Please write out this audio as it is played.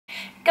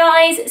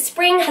Guys,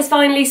 spring has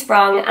finally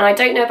sprung, and I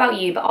don't know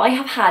about you, but I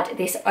have had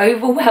this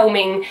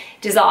overwhelming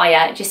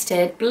desire just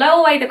to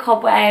blow away the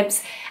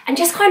cobwebs and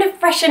just kind of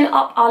freshen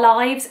up our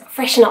lives,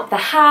 freshen up the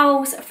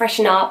house,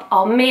 freshen up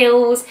our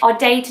meals. Our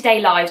day-to-day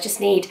lives just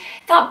need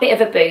that bit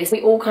of a boost. We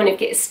all kind of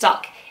get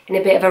stuck in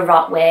a bit of a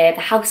rut where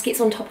the house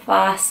gets on top of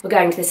us, we're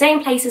going to the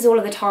same places all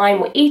of the time,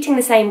 we're eating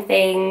the same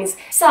things.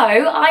 So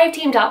I have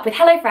teamed up with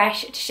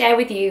HelloFresh to share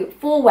with you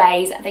 4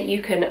 ways that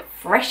you can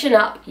freshen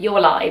up your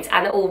lives,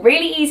 and they're all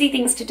really easy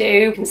things to do.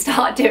 You can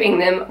start doing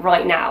them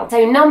right now.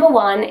 So number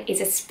 1 is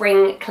a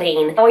spring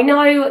clean. Now I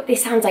know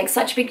this sounds like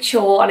such a big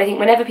chore, and I think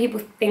whenever people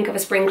think of a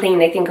spring clean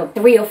they think of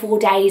 3 or 4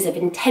 days of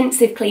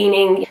intensive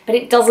cleaning, but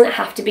it doesn't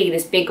have to be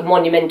this big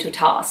monumental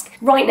task.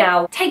 Right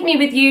now, take me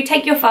with you,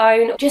 take your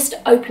phone, just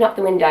open up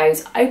the windows,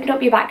 open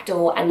up your back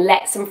door and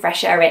let some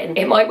fresh air in.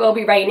 It might well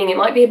be raining, it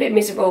might be a bit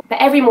miserable, but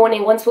every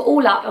morning once we're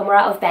all up and we're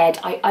out of bed,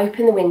 I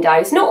open the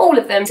windows. Not all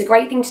of them, it's a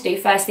great thing to do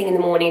first thing in the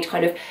morning to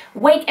kind of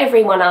wake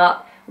everyone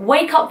up,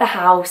 wake up the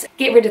house,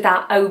 get rid of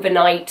that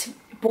overnight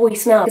boy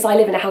smell, because I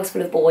live in a house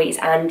full of boys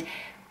and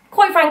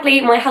quite frankly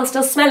my house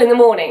does smell in the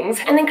mornings.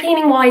 And then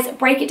cleaning wise,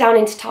 break it down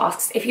into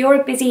tasks. If you're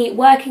a busy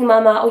working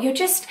mama or you're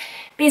just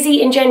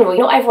busy in general,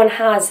 not everyone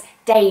has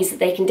days that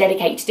they can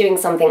dedicate to doing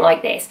something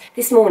like this.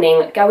 This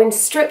morning, go and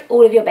strip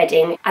all of your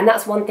bedding, and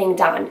that's one thing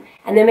done.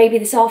 And then maybe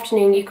this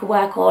afternoon you could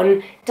work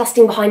on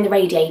dusting behind the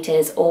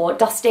radiators or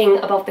dusting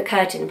above the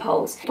curtain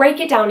poles. Break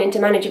it down into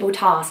manageable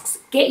tasks.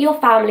 Get your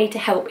family to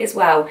help as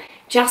well.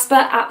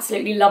 Jasper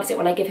absolutely loves it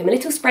when I give him a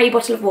little spray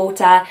bottle of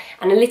water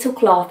and a little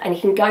cloth, and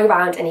he can go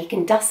around and he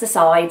can dust the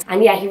sides,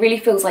 and yeah, he really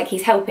feels like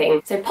he's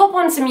helping. So pop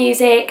on some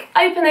music,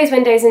 open those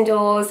windows and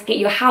doors, get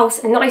your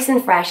house nice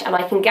and fresh, and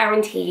I can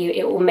guarantee you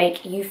it will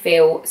make you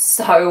feel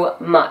so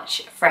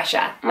much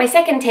fresher. My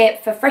second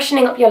tip for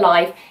freshening up your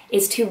life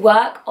is to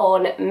work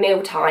on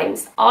meal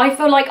times. I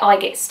feel like I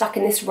get stuck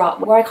in this rut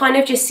where I kind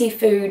of just see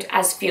food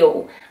as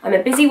fuel. I'm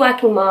a busy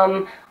working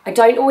mum. I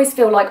don't always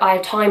feel like I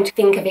have time to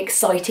think of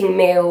exciting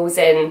meals,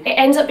 and it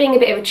ends up being a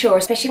bit of a chore,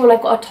 especially when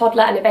I've got a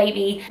toddler and a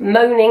baby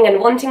moaning and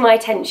wanting my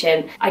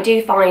attention. I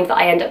do find that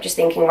I end up just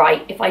thinking,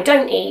 right, if I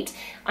don't eat,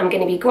 I'm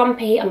going to be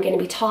grumpy, I'm going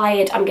to be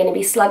tired, I'm going to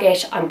be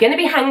sluggish, I'm going to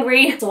be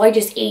hungry. So I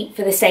just eat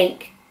for the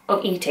sake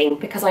of eating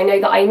because I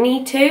know that I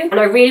need to, and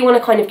I really want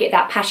to kind of get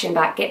that passion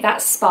back, get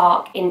that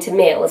spark into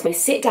meals. We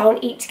sit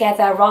down, eat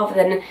together, rather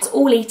than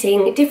all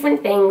eating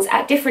different things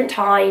at different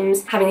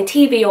times, having the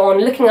TV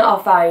on, looking at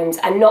our phones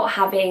and not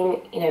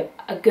having, you know,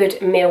 a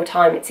good meal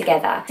time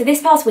together. So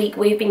this past week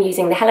we've been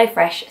using the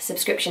HelloFresh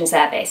subscription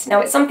service.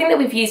 Now it's something that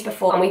we've used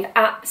before and we've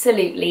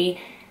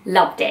absolutely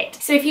loved it.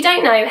 So if you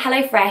don't know,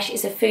 HelloFresh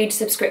is a food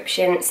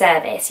subscription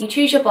service. You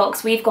choose your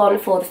box. We've gone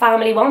for the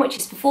family one, which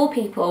is for 4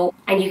 people,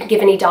 and you can give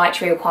any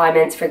dietary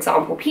requirements. For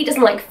example, Pete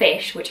doesn't like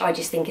fish, which I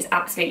just think is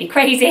absolutely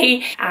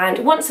crazy, and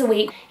once a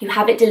week you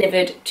have it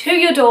delivered to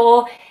your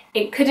door.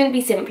 It couldn't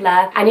be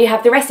simpler, and you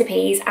have the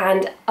recipes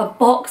and a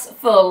box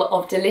full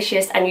of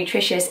delicious and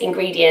nutritious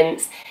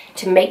ingredients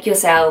to make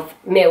yourself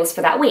meals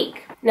for that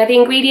week. Now the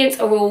ingredients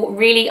are all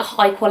really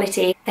high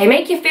quality. They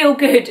make you feel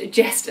good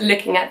just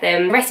looking at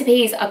them.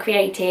 Recipes are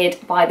created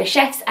by the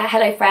chefs at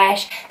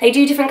HelloFresh. They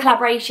do different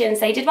collaborations.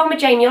 They did one with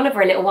Jamie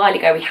Oliver a little while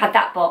ago. We had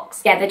that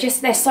box. Yeah,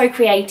 they're so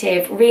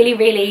creative.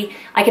 Really,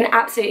 I can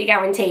absolutely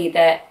guarantee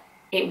that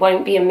it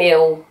won't be a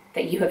meal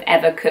that you have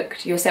ever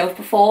cooked yourself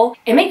before.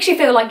 It makes you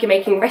feel like you're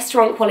making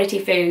restaurant quality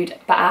food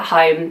but at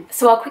home.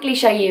 So I'll quickly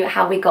show you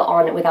how we got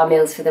on with our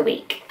meals for the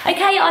week.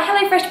 Okay, our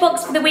HelloFresh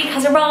box for the week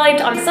has arrived.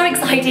 I'm so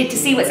excited to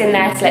see what's in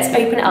there, so let's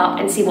open it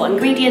up and see what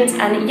ingredients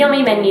and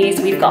yummy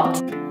menus we've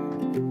got.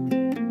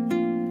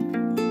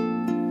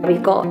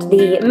 We've got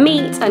the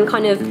meat and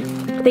kind of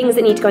things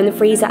that need to go in the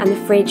freezer and the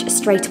fridge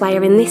straight away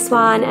are in this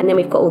one, and then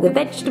we've got all the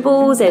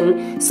vegetables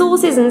and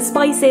sauces and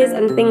spices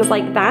and things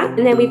like that.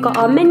 And then we've got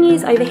our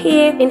menus over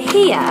here. In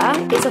here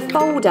it's a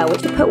folder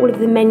which to put all of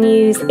the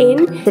menus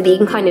in so that you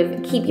can kind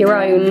of keep your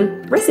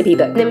own recipe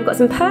book. And then we've got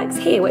some perks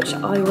here which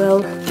I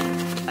will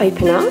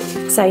open up.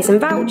 So some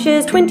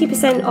vouchers,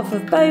 20% off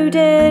of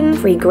Bowden,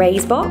 free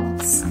Graze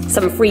box,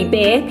 some free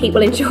beer,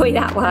 people enjoy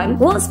that one.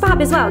 What's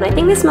fab as well, and I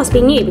think this must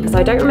be new because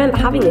I don't remember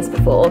having this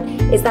before,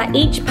 is that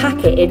each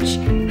package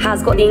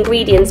has got the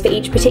ingredients for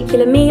each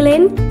particular meal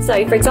in.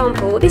 So for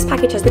example, this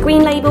package has the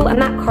green label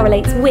and that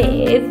correlates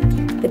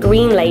with the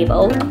green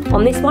label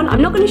on this one.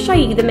 I'm not going to show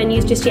you the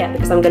menus just yet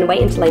because I'm going to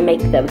wait until I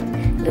make them.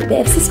 A little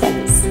bit of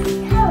suspense.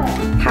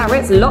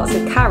 Carrots, lots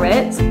of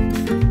carrots.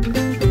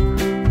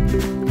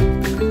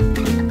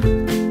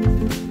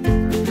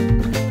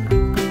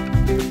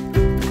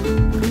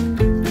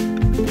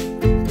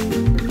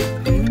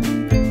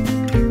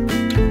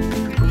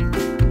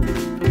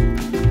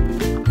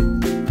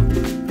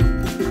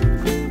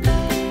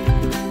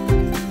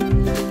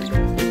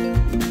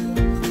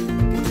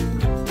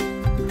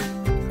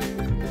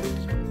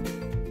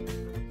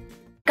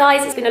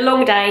 Guys, it's been a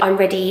long day. I'm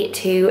ready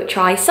to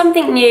try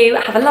something new,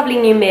 have a lovely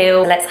new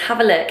meal. Let's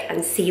have a look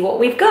and see what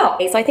we've got.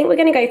 So I think we're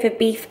gonna go for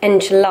beef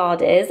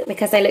enchiladas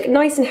because they look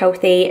nice and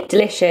healthy,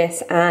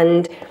 delicious,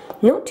 and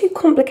not too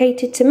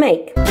complicated to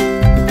make.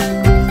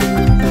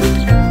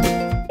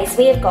 So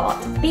we have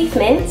got beef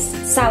mince,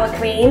 sour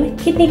cream,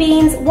 kidney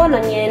beans, 1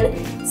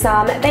 onion,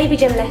 some baby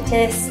gem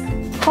lettuce,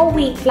 whole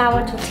wheat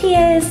flour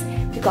tortillas,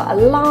 we've got a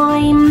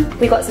lime,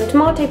 we've got some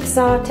tomato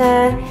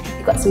passata,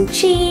 we've got some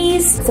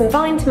cheese, some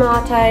vine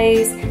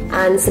tomatoes,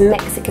 and some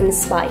Mexican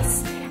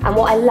spice. And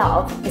what I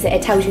love is that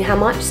it tells you how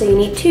much, so you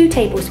need 2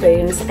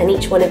 tablespoons, and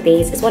each one of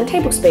these is 1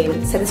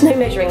 tablespoon. So there's no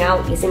measuring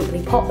out, you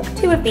simply pop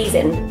 2 of these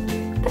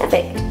in.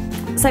 Perfect.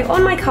 So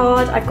on my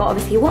card, I've got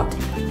obviously what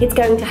it's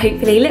going to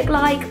hopefully look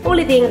like, all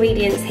of the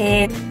ingredients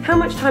here, how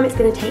much time it's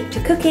going to take to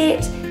cook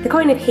it, the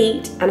kind of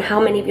heat, and how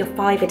many of your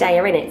 5 a day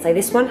are in it. So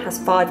this one has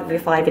 5 of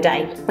your 5 a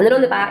day. And then on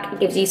the back, it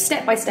gives you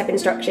step-by-step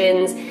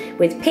instructions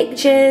with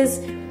pictures.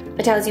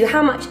 It tells you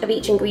how much of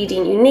each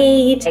ingredient you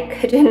need. It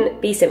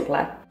couldn't be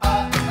simpler.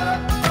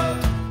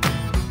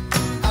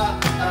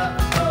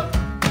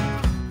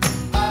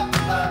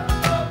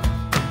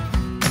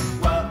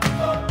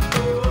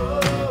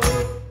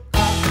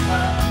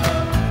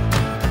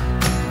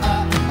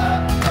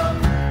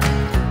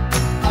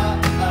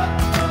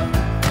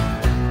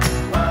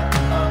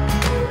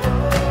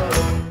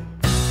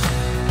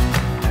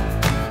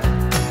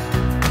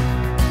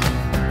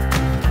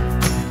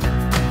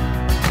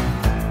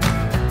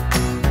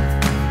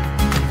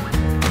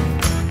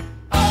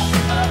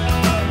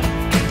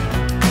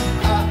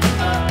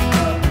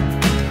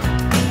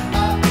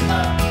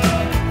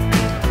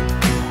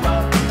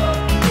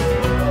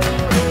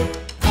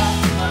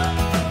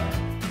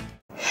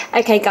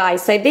 Okay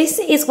guys, so this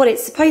is what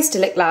it's supposed to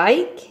look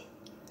like,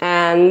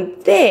 and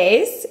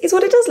this is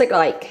what it does look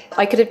like.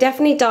 I could have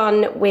definitely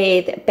done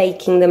with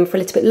baking them for a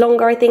little bit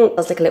longer, I think. It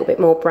does look a little bit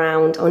more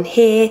browned on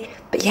here,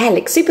 but yeah, it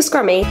looks super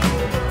scrummy.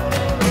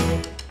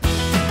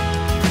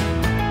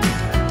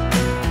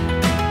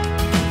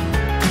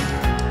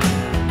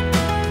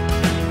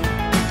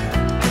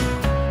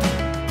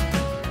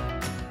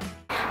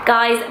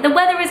 Guys, the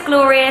weather is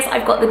glorious.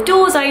 I've got the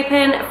doors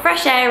open,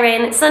 fresh air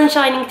in, sun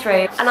shining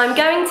through, and I'm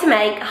going to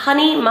make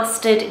honey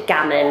mustard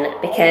gammon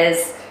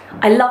because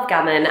I love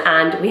gammon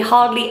and we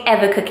hardly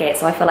ever cook it,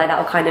 so I feel like that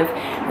will kind of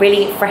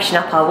really freshen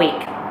up our week.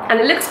 And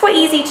it looks quite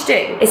easy to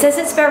do. It says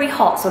it's very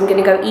hot, so I'm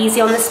gonna go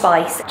easy on the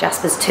spice.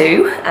 Jasper's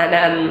 2, and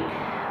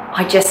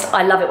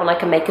I love it when I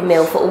can make a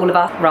meal for all of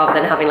us rather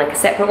than having like a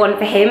separate one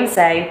for him,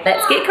 so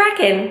let's get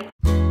cracking.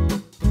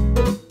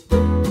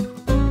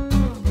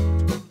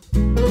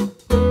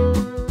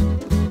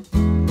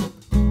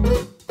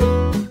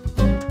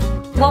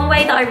 One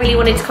way that I really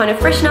wanted to kind of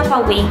freshen up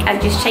our week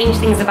and just change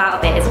things about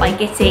a bit is by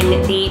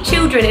getting the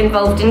children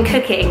involved in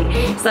cooking.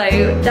 So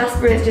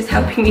Jasper is just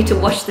helping me to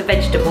wash the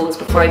vegetables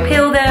before I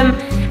peel them.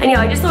 And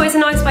yeah, I just thought it was a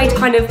nice way to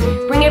kind of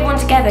bring everyone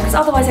together, because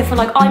otherwise I feel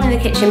like I'm in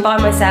the kitchen by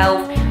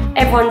myself.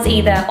 Everyone's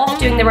either off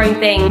doing their own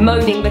thing,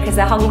 moaning because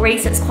they're hungry,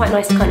 so it's quite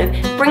nice to kind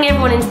of bring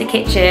everyone into the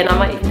kitchen. I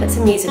might even put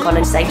some music on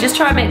and say, just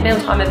try and make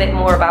mealtime a bit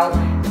more about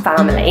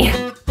family.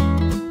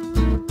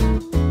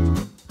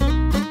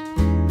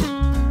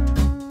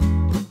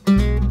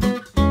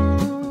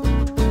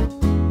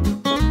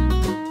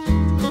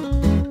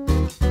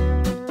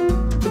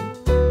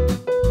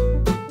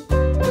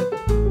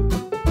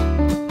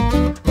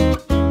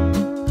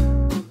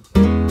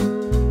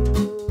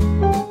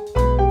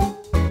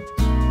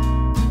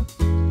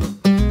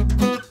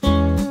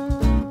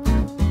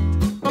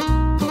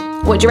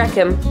 What do you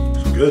reckon?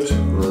 It's good.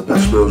 One of the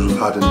best meals we've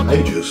had in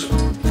ages.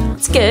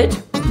 It's good.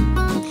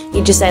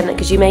 You're just saying that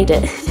because you made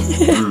it.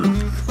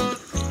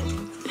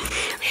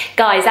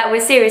 Guys, that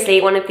was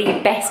seriously one of the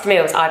best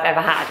meals I've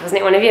ever had.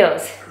 Wasn't it one of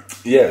yours?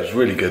 Yeah, it was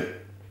really good.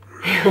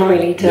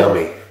 Really good.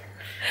 Yummy.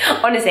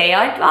 Honestly,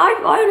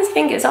 I honestly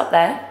think it's up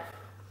there.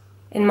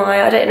 In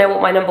my, I don't know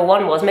what my number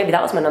 1 was. Maybe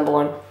that was my number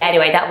 1.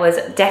 Anyway, that was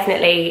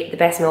definitely the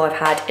best meal I've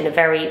had in a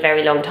very,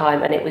 very long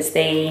time, and it was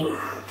the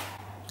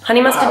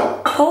honey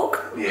mustard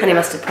pork? Yeah. Honey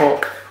mustard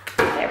pork.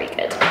 Very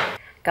good.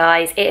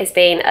 Guys, it has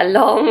been a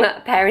long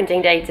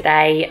parenting day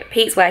today.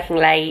 Pete's working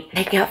late,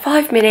 taking out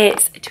 5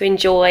 minutes to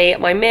enjoy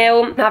my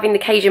meal. I'm having the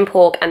Cajun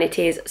pork and it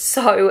is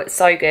so,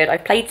 so good.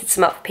 I've plated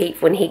some up for Pete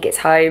for when he gets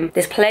home.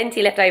 There's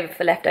plenty left over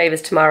for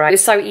leftovers tomorrow. It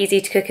was so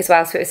easy to cook as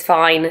well, so it was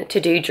fine to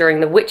do during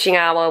the witching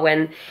hour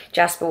when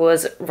Jasper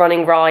was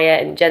running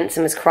riot and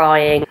Jensen was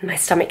crying. My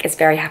stomach is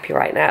very happy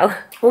right now.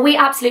 Well, we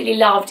absolutely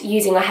loved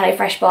using our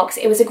HelloFresh box.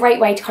 It was a great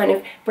way to kind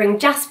of bring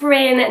Jasper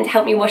in and to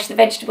help me wash the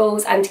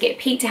vegetables and to get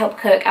Pete to help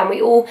cook, and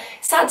we all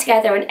sat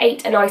together and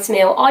ate a nice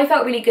meal. I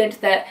felt really good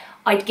that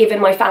I'd given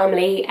my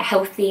family a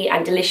healthy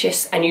and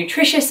delicious and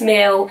nutritious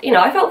meal. You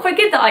know, I felt quite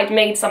good that I'd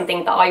made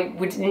something that I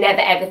would never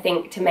ever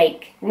think to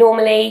make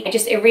normally.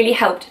 It really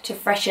helped to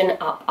freshen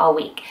up our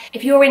week.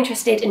 If you're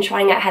interested in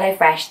trying out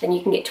HelloFresh, then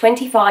you can get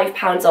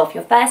 £25 off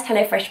your first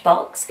HelloFresh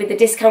box with the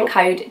discount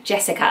code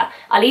Jessica.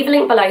 I'll leave a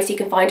link below so you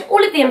can find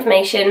all of the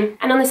information.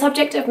 And on the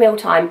subject of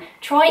mealtime,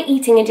 try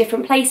eating in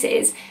different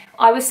places.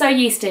 I was so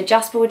used to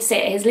Jasper would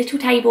sit at his little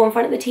table in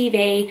front of the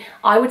TV,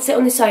 I would sit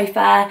on the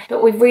sofa,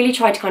 but we've really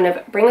tried to kind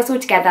of bring us all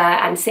together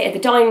and sit at the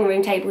dining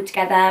room table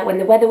together. When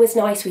the weather was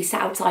nice, we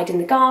sat outside in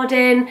the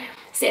garden.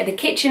 sit at the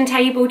kitchen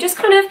table, just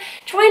kind of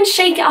try and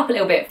shake it up a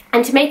little bit.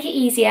 And to make it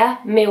easier,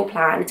 meal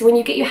plan. So when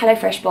you get your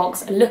HelloFresh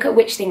box, look at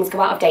which things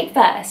go out of date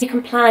first. You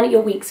can plan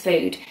your week's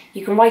food.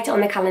 You can write it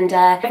on the calendar.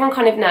 Everyone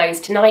kind of knows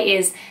tonight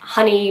is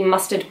honey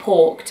mustard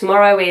pork,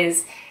 tomorrow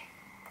is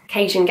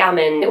Cajun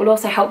gammon. It will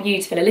also help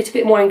you to feel a little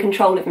bit more in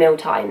control of meal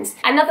times.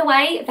 Another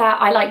way that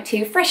I like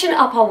to freshen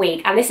up our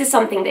week, and this is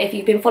something that if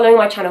you've been following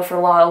my channel for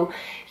a while,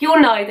 you'll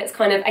know that's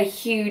kind of a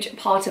huge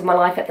part of my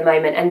life at the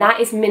moment, and that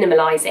is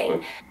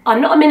minimalising.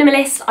 I'm not a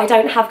minimalist, I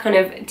don't have kind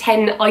of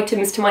 10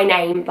 items to my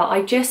name, but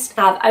I just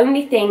have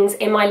only things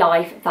in my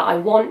life that I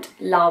want,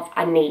 love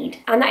and need.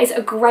 And that is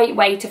a great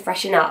way to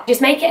freshen up.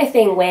 Just make it a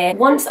thing where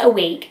once a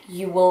week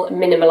you will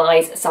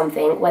minimalise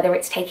something, whether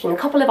it's taking a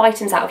couple of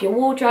items out of your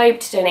wardrobe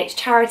to donate to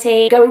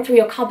charity, going through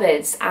your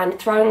cupboards and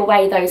throwing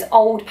away those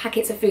old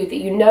packets of food that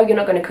you know you're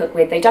not going to cook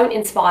with. They don't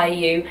inspire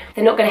you,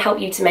 they're not going to help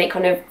you to make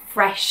kind of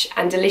fresh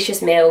and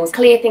delicious meals.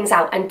 Clear things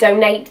out and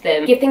donate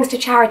them. Give things to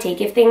charity,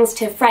 give things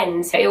to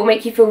friends. It will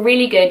make you feel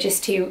really good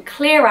just to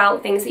clear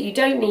out things that you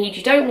don't need,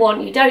 you don't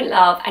want, you don't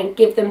love, and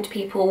give them to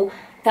people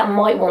that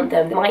might want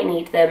them, might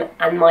need them,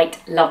 and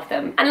might love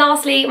them. And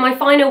lastly, my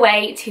final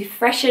way to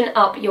freshen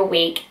up your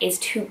week is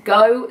to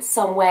go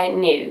somewhere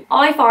new.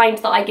 I find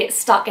that I get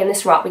stuck in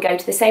this rut. We go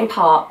to the same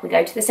park, we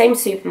go to the same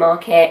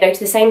supermarket, go to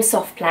the same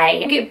soft play.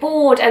 You get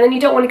bored and then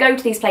you don't want to go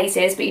to these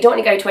places, but you don't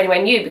want to go to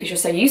anywhere new because you're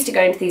so used to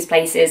going to these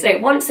places. So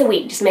once a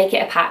week, just make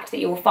it a pact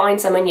that you will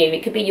find somewhere new.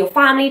 It could be your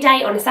family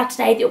day on a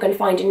Saturday that you're going to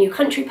find a new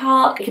country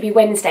park. It could be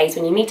Wednesdays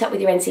when you meet up with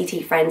your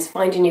NCT friends,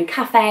 find a new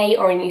cafe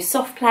or a new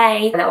soft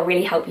play, and that will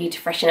really help you to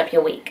freshen up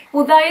your week.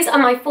 Well, those are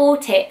my 4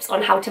 tips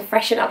on how to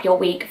freshen up your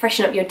week,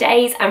 freshen up your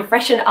days, and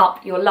freshen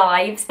up your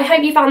lives. I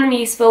hope you found them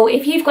useful.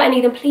 If you've got any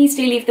of them, please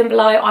do leave them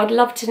below. I'd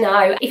love to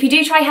know. If you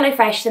do try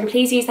HelloFresh, then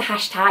please use the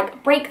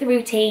hashtag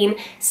BreakTheRoutine.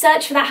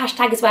 Search for that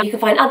hashtag as well. You can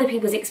find other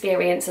people's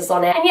experiences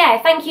on it. And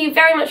yeah, thank you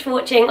very much for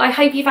watching. I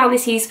hope you found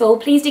this useful.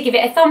 Please do give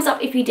it a thumbs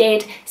up if you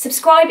did.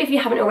 Subscribe if you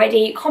haven't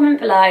already. Comment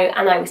below,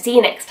 and I will see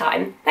you next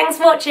time. Thanks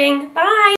for watching. Bye!